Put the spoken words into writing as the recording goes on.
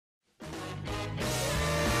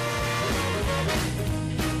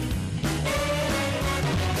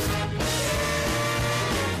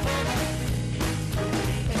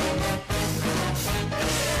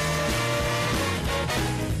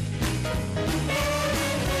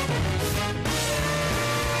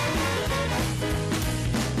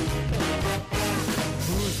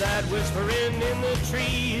whispering in the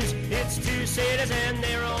trees. It's two cities and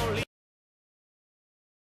they're only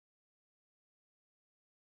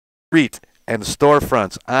street and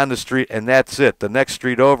storefronts on the street, and that's it. The next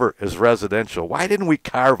street over is residential. Why didn't we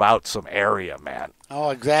carve out some area, man? Oh,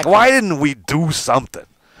 exactly. Why didn't we do something?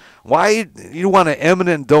 Why you want an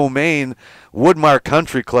eminent domain Woodmark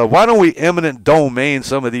Country Club? Why don't we eminent domain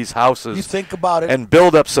some of these houses? You think about it, and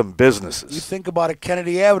build up some businesses. You think about it,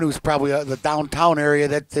 Kennedy Avenue is probably the downtown area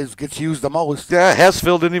that gets used the most. Yeah,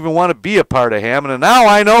 Hessville didn't even want to be a part of Hammond, and now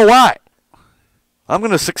I know why. I'm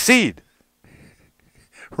going to succeed.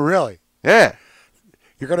 Really? Yeah.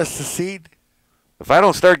 You're going to succeed? If I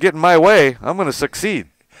don't start getting my way, I'm going to succeed.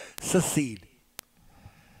 Succeed.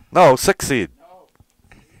 No, succeed.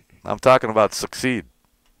 I'm talking about succeed.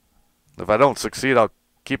 If I don't succeed, I'll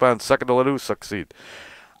keep on sucking till I do succeed.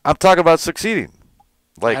 I'm talking about succeeding.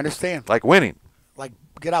 Like, I understand. Like winning. Like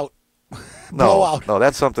get out. No, Blow out. No,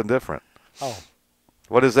 that's something different. Oh.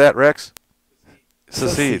 What is that, Rex?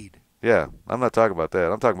 Succeed. Yeah, I'm not talking about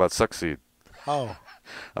that. I'm talking about succeed. Oh.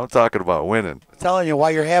 I'm talking about winning. I'm telling you,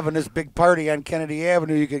 while you're having this big party on Kennedy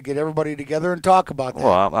Avenue, you could get everybody together and talk about that.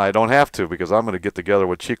 Well, I don't have to, because I'm going to get together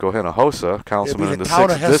with Chico Hinojosa, councilman in the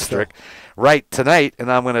 6th District, right tonight,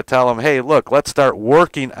 and I'm going to tell him, hey, look, let's start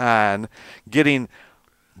working on getting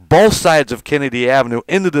both sides of Kennedy Avenue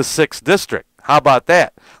into the 6th District. How about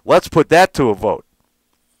that? Let's put that to a vote.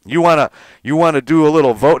 You want to do a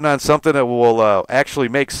little voting on something that will actually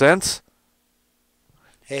make sense?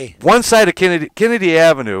 Hey. One side of Kennedy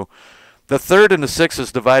Avenue, the 3rd and the 6th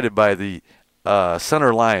is divided by the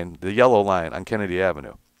center line, the yellow line on Kennedy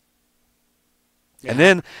Avenue. Yeah. And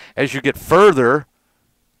then as you get further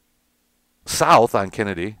south on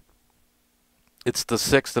Kennedy, it's the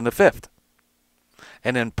 6th and the 5th.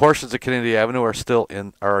 And then portions of Kennedy Avenue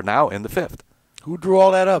are now in the 5th. Who drew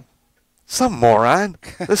all that up? Some moron.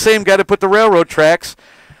 The same guy that put the railroad tracks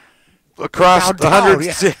across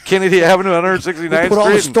Kennedy Avenue, 169th Street. Put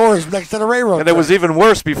all the stores next to the railroad. And it was even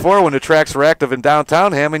worse before when the tracks were active in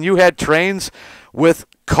downtown Hammond. You had trains with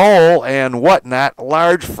coal and whatnot,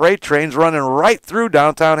 large freight trains running right through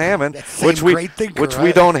downtown Hammond, which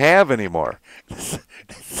we don't have anymore.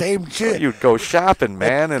 Same shit. You'd go shopping,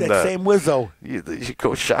 man. That and same Wizzo. You'd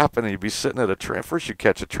go shopping and you'd be sitting at a train. First you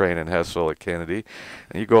catch a train in Hessville at Kennedy,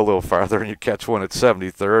 and you go a little farther and you catch one at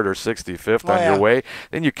 73rd or 65th on your way.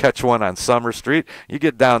 Then you catch one on Summer Street. You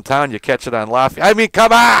get downtown, you catch it on Lafayette. I mean,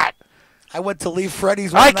 come on! I went to leave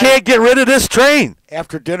Freddy's I can't get rid of this train.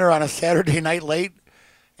 After dinner on a Saturday night late,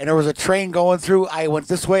 and there was a train going through. I went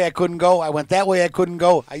this way, I couldn't go. I went that way, I couldn't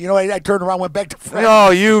go. I turned around, went back to Freddy's. No,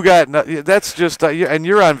 you got that's just and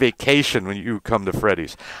you're on vacation when you come to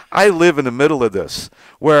Freddy's. I live in the middle of this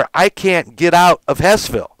where I can't get out of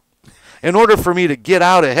Hessville. In order for me to get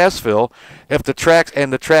out of Hessville, if the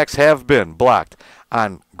tracks have been blocked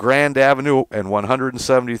on Grand Avenue and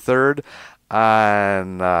 173rd,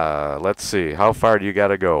 on let's see, how far do you got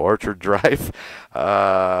to go? Orchard Drive,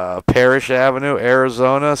 Parrish Avenue,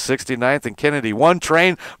 Arizona, 69th and Kennedy. One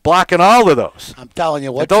train blocking all of those. I'm telling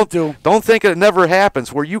you what don't think it never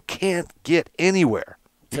happens where you can't get anywhere.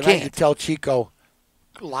 Tonight you tell Chico,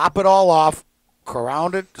 lop it all off,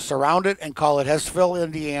 surround it, and call it Hessville,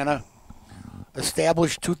 Indiana.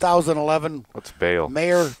 Established 2011. Let's bail.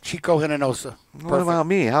 Mayor Chico Hinojosa. What about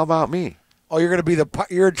me? How about me? Oh, you're going to be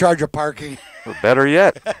you're in charge of parking. Well, better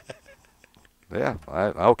yet. Yeah,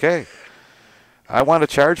 okay. I want to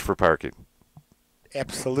charge for parking.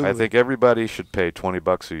 Absolutely. I think everybody should pay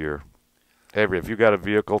 $20 a year. If you got a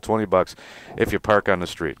vehicle, $20 if you park on the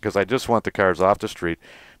street. Because I just want the cars off the street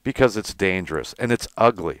because it's dangerous and it's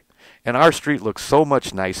ugly. And our street looks so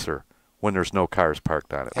much nicer when there's no cars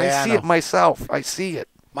parked on it. Yeah, I see it myself. I see it.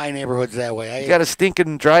 My neighborhood's that way. You got a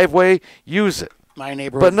stinking driveway, use it. My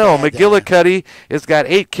neighborhood. But no, McGillicuddy has got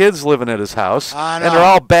 8 kids living at his house, and they're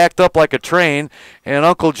all backed up like a train, and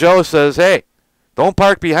Uncle Joe says, hey, don't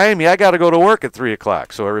park behind me. I got to go to work at 3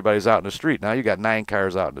 o'clock, so everybody's out in the street. Now you got 9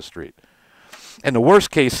 cars out in the street. And the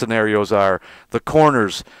worst case scenarios are the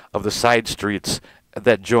corners of the side streets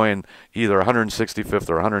that join either 165th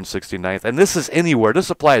or 169th. And this is anywhere. This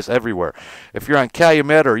applies everywhere. If you're on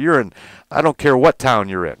Calumet or you're in, I don't care what town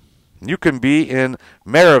you're in. You can be in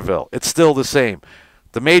Maryville. It's still the same.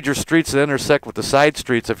 The major streets that intersect with the side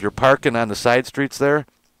streets, if you're parking on the side streets there,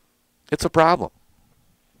 it's a problem.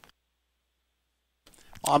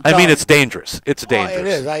 I mean, it's dangerous. It's dangerous. It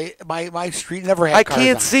is. My street never had cars I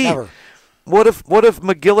can't on. see. Never. What if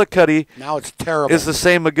McGillicuddy now it's terrible. Is the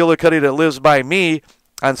same McGillicuddy that lives by me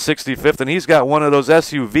on 65th, and he's got one of those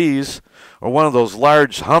SUVs or one of those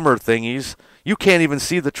large Hummer thingies. You can't even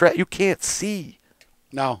see the track. You can't see.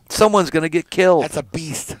 No. Someone's going to get killed. That's a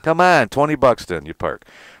beast. Come on, $20 then you park.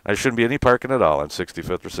 There shouldn't be any parking at all on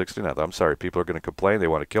 65th or 69th. I'm sorry, people are going to complain. They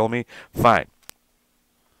want to kill me. Fine.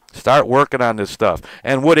 Start working on this stuff.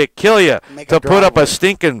 And would it kill you to put up a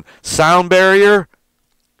stinking sound barrier?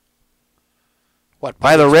 What?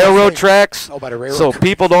 By the railroad tracks? Oh, by the railroad so tracks.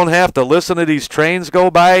 people don't have to listen to these trains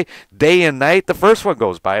go by day and night. The first one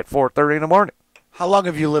goes by at 4:30 in the morning. How long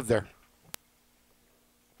have you lived there?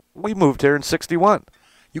 We moved here in 61.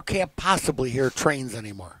 You can't possibly hear trains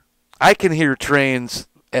anymore. I can hear trains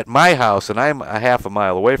at my house, and I'm a half a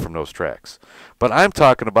mile away from those tracks. But I'm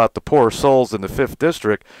talking about the poor souls in the 5th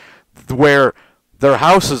District where their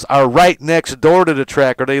houses are right next door to the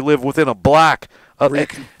track, or they live within a block of Where you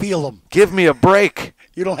can feel them. Give me a break.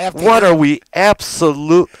 You don't have to. What are we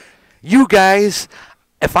absolute? You guys,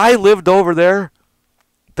 if I lived over there,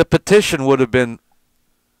 the petition would have been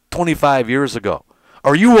 25 years ago.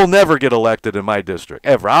 Or you will never get elected in my district,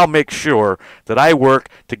 ever. I'll make sure that I work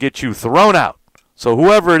to get you thrown out. So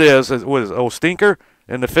whoever it is, what is it, Stinker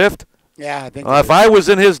in the 5th? Yeah, I think. If I was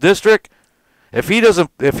in his district, if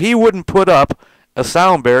he wouldn't put up a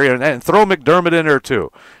sound barrier and throw McDermott in there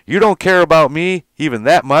too. You don't care about me even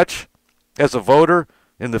that much as a voter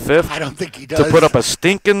in the 5th. I don't think he does. To put up a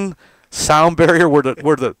stinking sound barrier where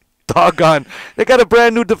the doggone, they got a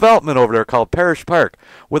brand new development over there called Parish Park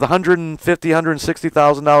with $150,000,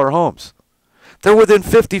 $160,000 homes. They're within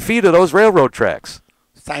 50 feet of those railroad tracks.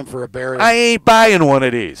 It's time for a barrier. I ain't buying one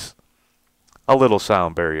of these. A little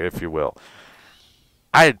sound barrier, if you will.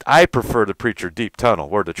 I prefer the Preacher Deep Tunnel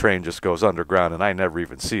where the train just goes underground and I never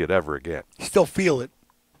even see it ever again. You still feel it.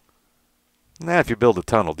 Nah, if you build a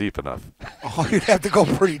tunnel deep enough. Oh, you'd have to go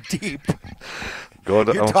pretty deep. Going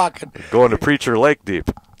to Preacher Lake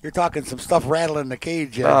deep. You're talking some stuff rattling the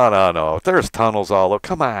cage. Yeah. No. There's tunnels all over.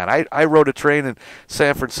 Come on. I rode a train in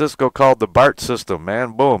San Francisco called the BART system,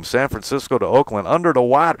 man. Boom. San Francisco to Oakland. Under the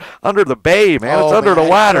water. Under the bay, man. It's under the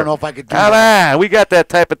water. I don't know if I could do that. Come on. We got that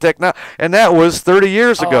type of technology. And that was 30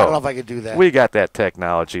 years ago. I don't know if I could do that. We got that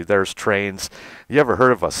technology. There's trains. You ever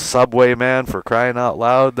heard of a subway, man, for crying out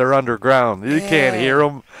loud? They're underground. You can't hear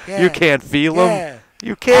them. Yeah. You can't feel them. Yeah.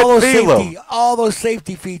 You can't feel them. All those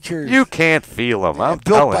safety features. You can't feel them. I'm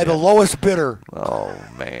built telling by you. the lowest bidder. Oh,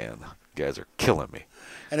 man. You guys are killing me.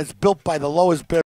 And it's built by the lowest bidder.